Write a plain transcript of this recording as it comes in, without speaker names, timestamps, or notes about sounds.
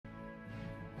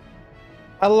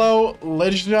Hello,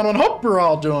 ladies and gentlemen. Hope you're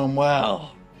all doing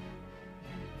well.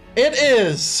 It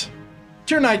is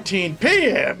 2:19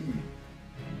 p.m.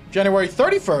 January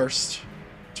 31st,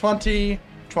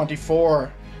 2024.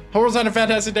 Hope everyone's having a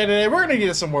fantastic day today. We're going to get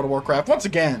into some World of Warcraft once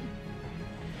again.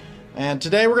 And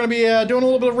today we're going to be doing a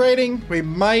little bit of raiding. We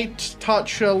might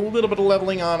touch a little bit of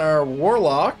leveling on our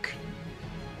Warlock.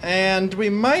 And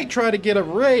we might try to get a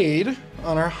raid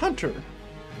on our Hunter.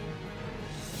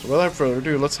 So without further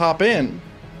ado, let's hop in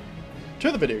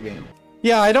to the video game.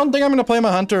 Yeah, I don't think I'm going to play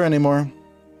my Hunter anymore.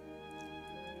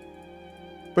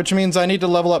 Which means I need to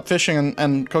level up fishing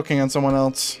and cooking on someone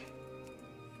else.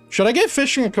 Should I get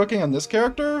fishing and cooking on this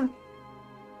character?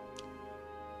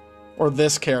 Or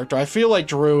this character? I feel like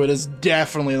Druid is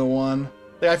definitely the one.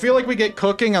 I feel like we get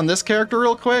cooking on this character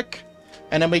real quick,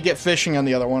 and then we get fishing on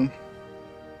the other one.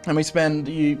 And we spend,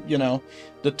 you know,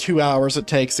 the 2 hours it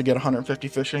takes to get 150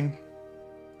 fishing.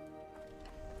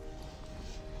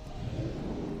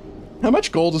 How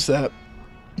much gold is that?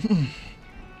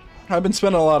 I've been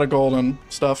spending a lot of gold on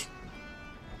stuff.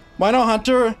 Why no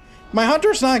Hunter? My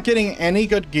Hunter's not getting any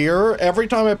good gear. Every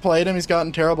time I played him, he's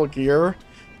gotten terrible gear.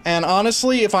 And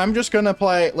honestly, if I'm just gonna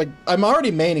play, like, I'm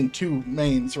already maining two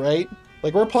mains, right?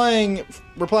 Like, we're playing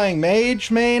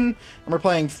Mage main, and we're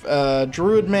playing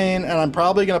Druid main, and I'm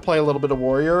probably gonna play a little bit of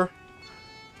Warrior.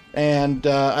 And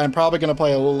I'm probably gonna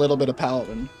play a little bit of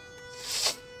Paladin.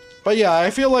 But yeah, I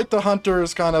feel like the Hunter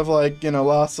is kind of like, you know,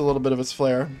 lost a little bit of its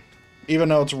flair. Even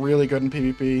though it's really good in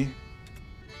PvP.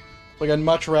 Like, I'd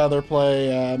much rather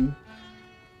play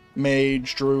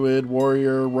Mage, Druid,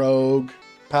 Warrior, Rogue,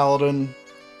 Paladin.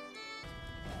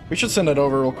 We should send it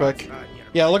over real quick.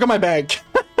 Yeah, look at my bank.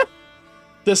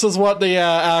 This is what the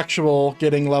actual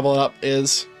getting level up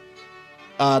is.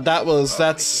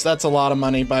 That's a lot of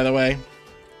money, by the way.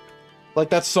 Like,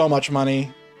 that's so much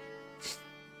money.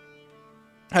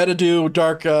 I had to do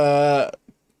Dark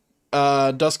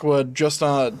Duskwood just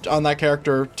on that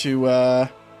character to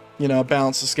you know,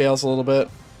 balance the scales a little bit.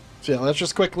 So yeah, let's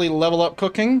just quickly level up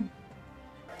cooking.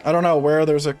 I don't know where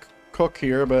there's a cook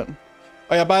here, but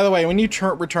oh yeah, by the way, when you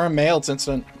return mail, it's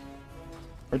instant,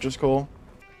 which is cool.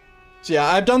 So yeah,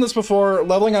 I've done this before.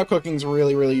 Leveling up cooking is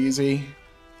really, really easy.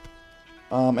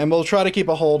 And we'll try to keep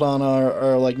a hold on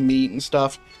our like meat and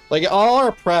stuff. Like, all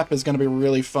our prep is going to be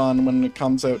really fun when it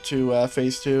comes out to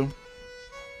phase 2.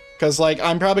 Because, like,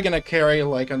 I'm probably going to carry,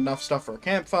 like, enough stuff for a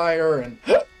campfire and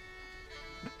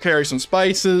carry some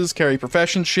spices, carry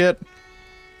profession shit.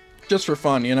 Just for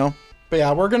fun, you know? But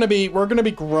yeah, we're going to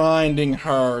be grinding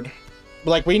hard.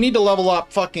 Like, we need to level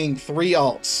up fucking 3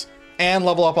 alts and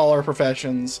level up all our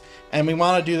professions. And we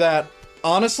want to do that.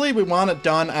 Honestly, we want it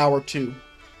done hour 2.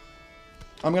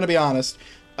 I'm going to be honest.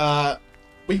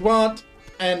 We want,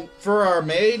 and for our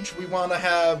mage, we want to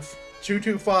have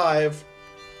 225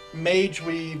 mage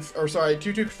weave, or sorry,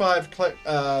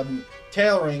 225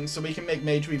 tailoring so we can make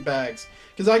mage weave bags.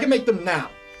 Because I can make them now.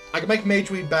 I can make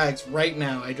mage weave bags right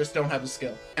now. I just don't have the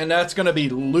skill. And that's going to be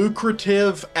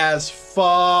lucrative as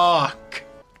fuck.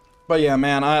 But yeah,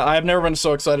 man, I've never been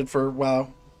so excited for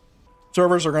WoW.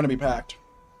 Servers are going to be packed.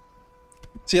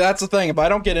 See, that's the thing. If I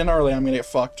don't get in early, I'm going to get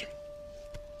fucked.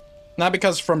 Not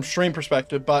because from stream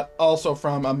perspective, but also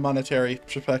from a monetary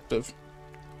perspective.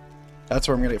 That's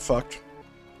where I'm gonna get fucked.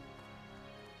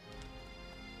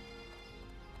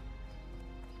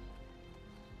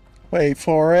 Wait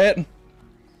for it.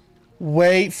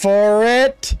 Wait for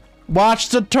it. Watch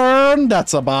the turn.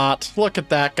 That's a bot. Look at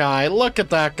that guy. Look at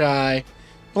that guy.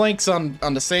 Blinks on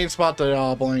the same spot they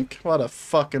all blink. What a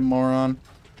fucking moron.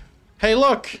 Hey,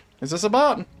 look. Is this a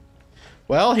bot?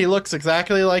 Well, he looks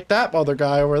exactly like that other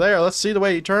guy over there. Let's see the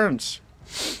way he turns.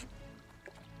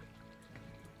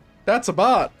 That's a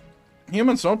bot.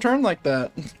 Humans don't turn like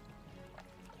that.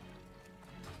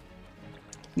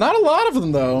 Not a lot of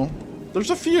them, though. There's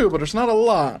a few, but there's not a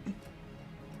lot.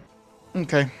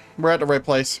 Okay, we're at the right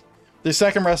place. The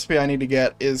second recipe I need to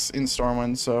get is in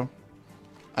Stormwind, so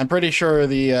I'm pretty sure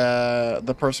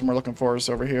the person we're looking for is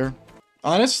over here.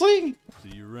 Honestly,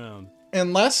 see you around.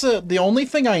 Unless the only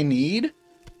thing I need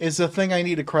is the thing I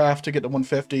need to craft to get to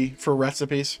 150 for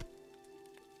recipes.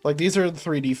 Like, these are the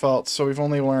 3 defaults, so we've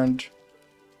only learned...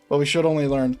 Well, we should only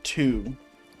learn 2.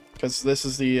 Because this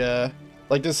is the,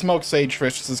 like, the smoked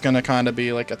sagefish is gonna kind of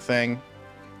be, like, a thing.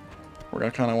 We're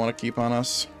gonna kind of want to keep on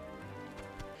us.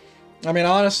 I mean,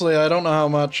 honestly, I don't know how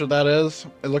much that is.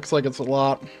 It looks like it's a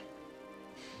lot.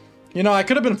 You know, I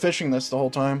could have been fishing this the whole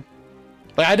time.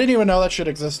 Like, I didn't even know that shit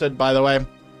existed, by the way.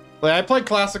 Like, I played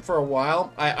Classic for a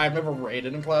while. I've never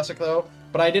raided in Classic, though.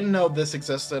 But I didn't know this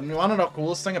existed. And you want to know the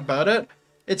coolest thing about it?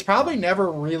 It's probably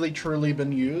never really truly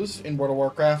been used in World of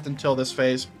Warcraft until this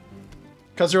phase.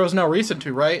 Because there was no reason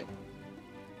to, right?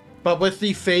 But with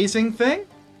the phasing thing,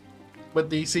 with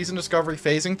the season discovery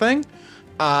phasing thing,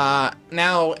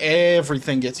 now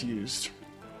everything gets used.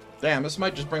 Damn, this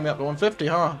might just bring me up to 150,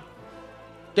 huh?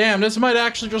 Damn, this might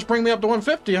actually just bring me up to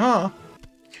 150, huh?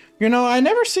 You know, I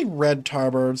never see red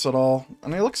tarbirds at all,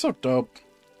 and they look so dope.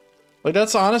 Like,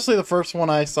 that's honestly the first one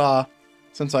I saw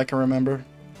since I can remember.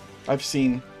 I've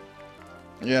seen.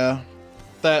 Yeah.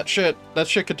 That shit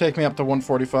could take me up to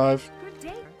 145.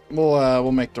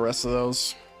 We'll make the rest of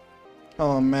those.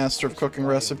 Oh, I'm master of cooking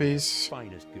recipes.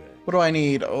 What do I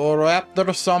need? Oh,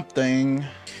 Raptor something.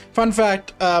 Fun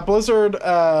fact, Blizzard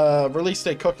released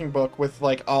a cooking book with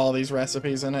like all these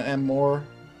recipes in it and more.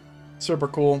 Super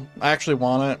cool. I actually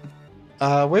want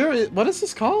it. What is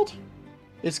this called?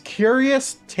 It's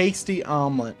Curious Tasty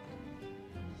Omelet.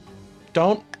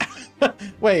 Don't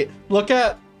wait, look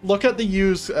at the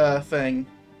use thing.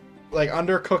 Like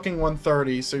under cooking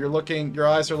 130, so your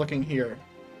eyes are looking here.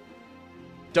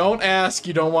 Don't ask,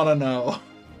 you don't want to know.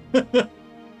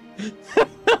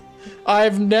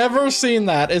 I've never seen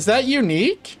that. Is that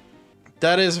unique?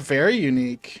 That is very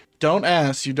unique. Don't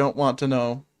ask, you don't want to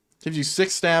know. Gives you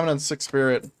 6 stamina and 6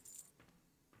 spirit.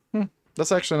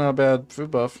 That's actually not a bad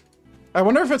food buff. I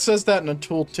wonder if it says that in a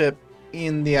tooltip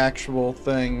in the actual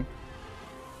thing.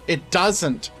 It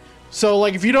doesn't. So,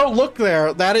 like, if you don't look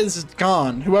there, that is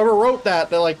gone. Whoever wrote that,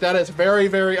 that is very,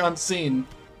 very unseen.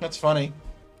 That's funny.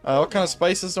 What kind of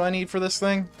spices do I need for this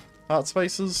thing? Hot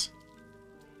spices?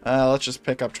 Let's just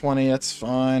pick up 20. That's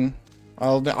fine.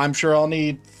 I'm sure I'll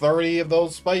need 30 of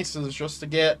those spices just to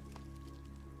get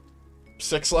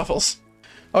 6 levels.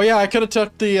 Oh yeah, I could have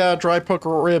took the dry poke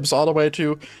ribs all the way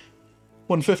to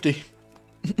 150.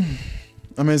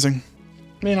 Amazing.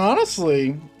 I mean,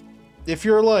 honestly, if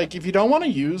you don't want to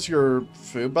use your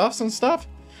food buffs and stuff,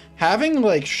 having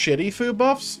like shitty food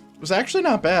buffs was actually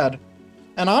not bad.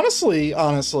 And honestly,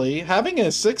 having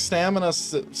a 6 stamina,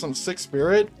 some 6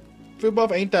 spirit food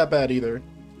buff ain't that bad either.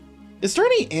 Is there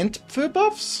any int food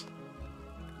buffs?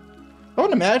 I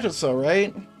wouldn't imagine so,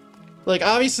 right? Like,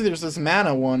 obviously there's this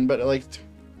mana one, but like,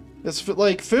 it's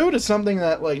like food is something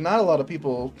that like not a lot of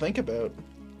people think about.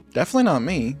 Definitely not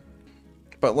me.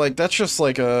 But like, that's just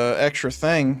like a extra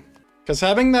thing. Because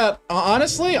having that,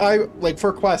 honestly,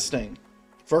 for questing,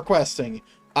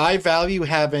 I value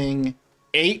having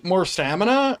 8 more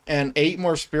stamina and 8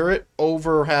 more spirit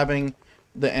over having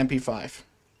the MP5.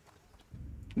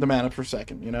 The mana per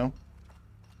second, you know?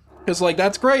 Because, like,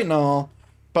 that's great and all,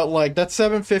 but, like, that's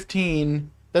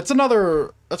 715, that's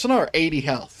another 80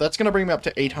 health. That's going to bring me up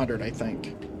to 800, I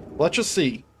think. Let's just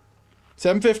see.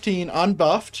 715,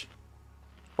 unbuffed.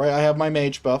 Right, I have my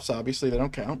mage buffs, obviously, they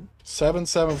don't count.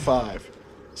 775.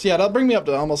 So, yeah, that'll bring me up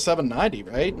to almost 790,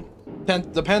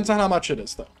 right? Depends on how much it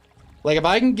is, though. Like, if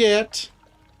I can get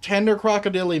tender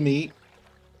crocodile meat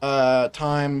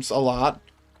times a lot,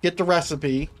 get the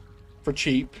recipe for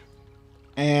cheap,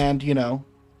 and, you know,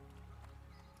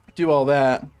 do all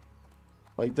that,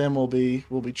 like, then we'll be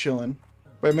chilling.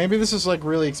 Wait, maybe this is like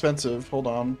really expensive. Hold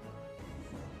on.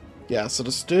 Yeah, so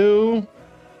the stew,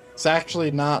 it's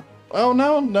actually not. Oh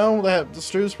no, the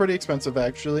stew's pretty expensive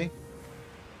actually.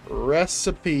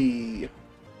 Recipe.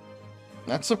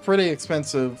 That's a pretty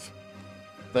expensive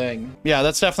thing. Yeah,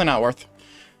 that's definitely not worth.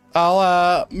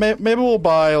 I'll maybe we'll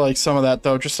buy like some of that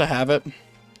though, just to have it.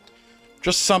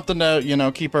 Just something to, you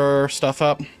know, keep our stuff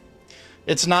up.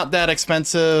 It's not that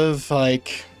expensive,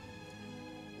 like,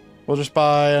 we'll just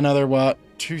buy another, what,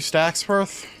 2 stacks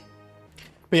worth?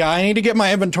 But yeah, I need to get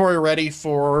my inventory ready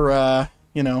for,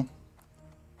 you know,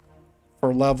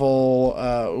 for level,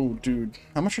 oh, dude,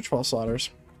 how much are 12 slaughters?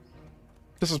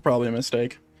 This is probably a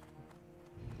mistake.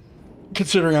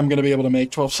 Considering I'm going to be able to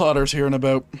make 12 slaughters here in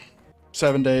about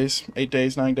 7 days, 8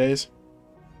 days, 9 days.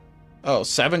 Oh,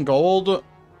 7 gold?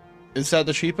 Is that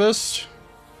the cheapest?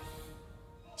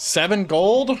 7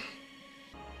 gold?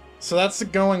 So that's the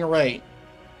going rate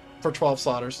for 12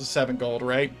 slaughters is 7 gold,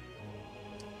 right?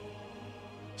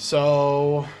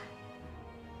 So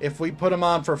if we put them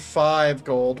on for 5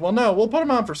 gold, well, no, we'll put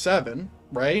them on for 7,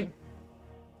 right?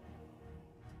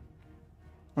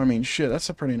 I mean, shit, that's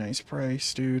a pretty nice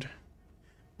price, dude.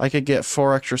 I could get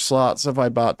 4 extra slots if I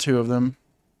bought 2 of them.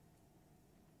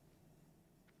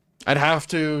 I'd have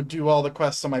to do all the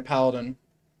quests on my paladin.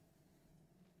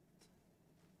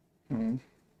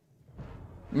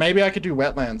 Maybe I could do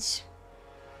wetlands.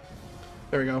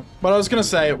 There we go. What I was gonna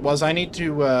say was I need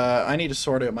to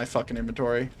sort out my fucking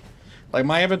inventory. Like,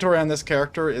 my inventory on this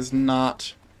character is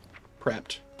not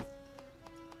prepped.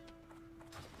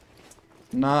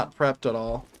 Not prepped at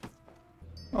all.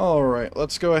 Alright,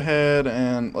 let's go ahead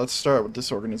and let's start with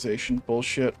this organization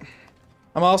bullshit.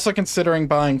 I'm also considering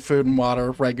buying food and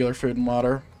water, regular food and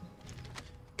water.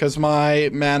 Because my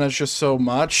mana is just so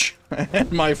much,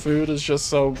 and my food is just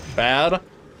so bad,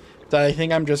 that I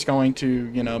think I'm just going to,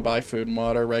 you know, buy food and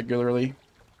water regularly.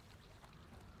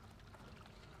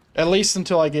 At least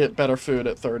until I get better food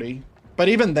at 30. But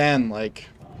even then, like...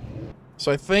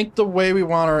 So I think the way we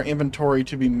want our inventory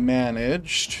to be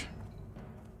managed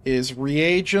is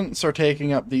reagents are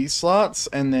taking up these slots,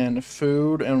 and then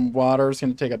food and water is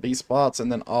going to take up these spots,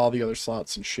 and then all the other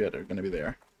slots and shit are going to be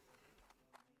there.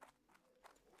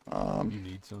 You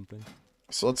need something?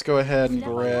 So let's go ahead and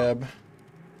grab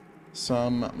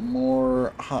some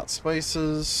more hot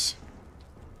spices.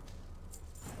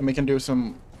 And we can do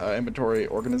some inventory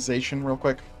organization real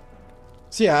quick.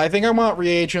 So yeah, I think I want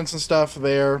reagents and stuff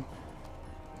there.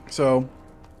 So...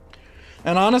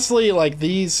 And honestly, like,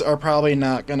 these are probably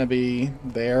not gonna be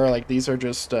there. Like, these are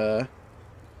just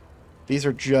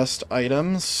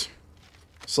items.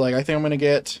 So, like, I think I'm gonna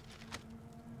get,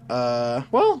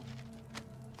 well...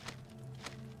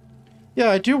 Yeah,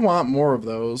 I do want more of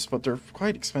those, but they're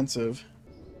quite expensive.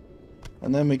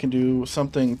 And then we can do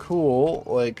something cool,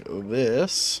 like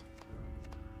this.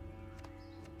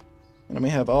 And then we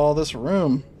have all this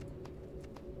room.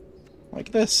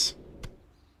 Like this.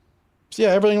 So yeah,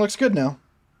 everything looks good now.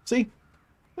 See?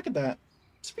 Look at that.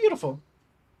 It's beautiful.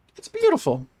 It's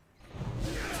beautiful.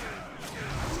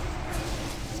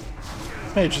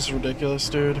 Hey, it's just ridiculous,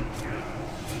 dude.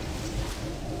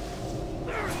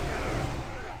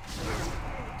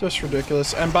 Just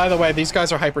ridiculous. And by the way, these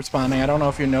guys are hyper spawning. I don't know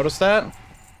if you noticed that,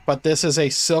 but this is a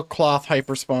silk cloth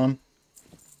hyper spawn.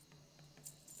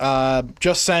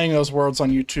 Just saying those words on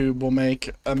YouTube will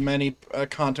make many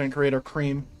content creator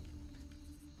cream.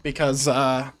 Because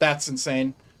that's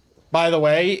insane. By the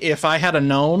way, if I had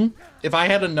known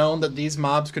that these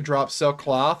mobs could drop silk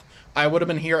cloth, I would have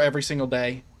been here every single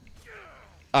day.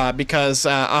 Because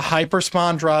a hyper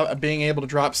spawn being able to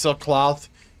drop silk cloth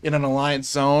in an alliance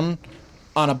zone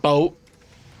on a boat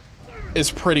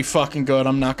is pretty fucking good,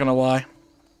 I'm not gonna lie.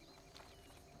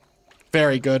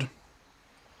 Very good.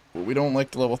 We don't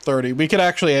like the level 30. We could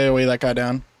actually AoE that guy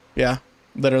down. Yeah,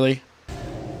 literally.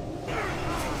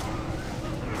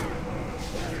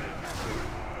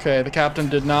 Okay, the captain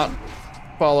did not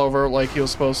fall over like he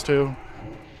was supposed to.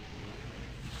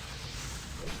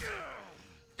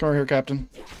 Come over here, Captain.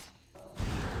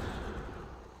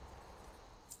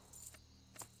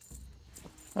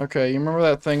 Okay, you remember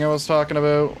that thing I was talking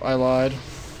about? I lied.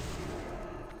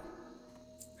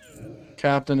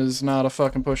 Captain is not a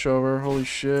fucking pushover. Holy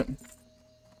shit.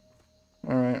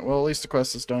 Alright, well, at least the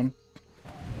quest is done.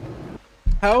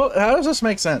 How does this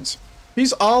make sense?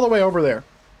 He's all the way over there.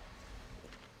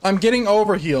 I'm getting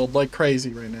overhealed like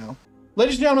crazy right now.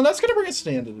 Ladies and gentlemen, that's going to bring us to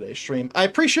the end of today's stream. I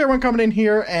appreciate everyone coming in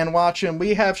here and watching.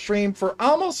 We have streamed for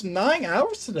almost 9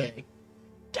 hours today.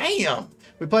 Damn!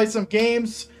 We played some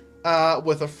games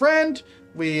with a friend.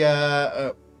 We,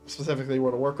 specifically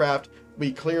World of Warcraft.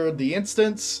 We cleared the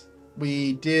instance.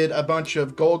 We did a bunch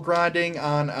of gold grinding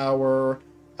on our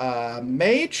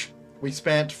mage. We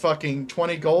spent fucking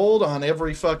 20 gold on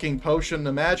every fucking potion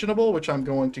imaginable, which I'm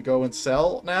going to go and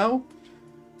sell now.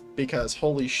 Because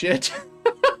holy shit.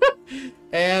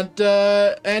 and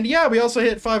yeah, we also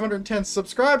hit 510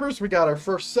 subscribers. We got our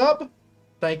first sub.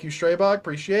 Thank you, Straybog.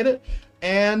 Appreciate it.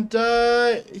 And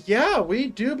yeah, we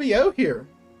do be out here.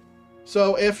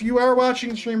 So if you are watching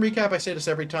the stream recap, I say this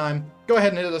every time, go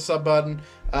ahead and hit the sub button.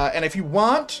 And if you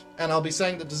want, and I'll be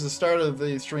saying that this is the start of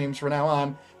the streams from now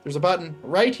on, there's a button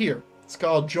right here. It's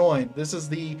called join. This is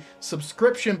the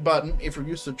subscription button. If you're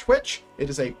used to Twitch, it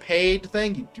is a paid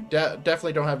thing. You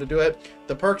definitely don't have to do it.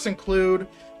 The perks include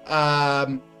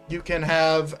you can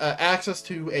have access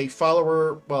to a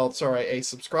a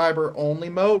subscriber only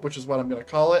mode, which is what I'm going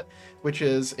to call it, which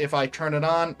is if I turn it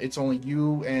on, it's only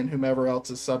you and whomever else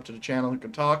is subbed to the channel who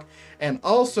can talk. And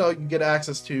also you get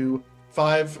access to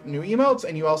 5 new emotes,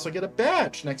 and you also get a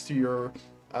badge next to your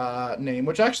name,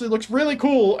 which actually looks really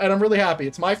cool, and I'm really happy.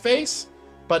 It's my face,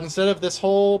 but instead of this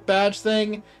whole badge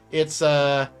thing, it's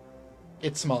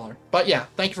smaller. But yeah,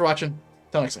 thank you for watching.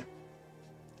 Till next time.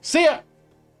 See ya!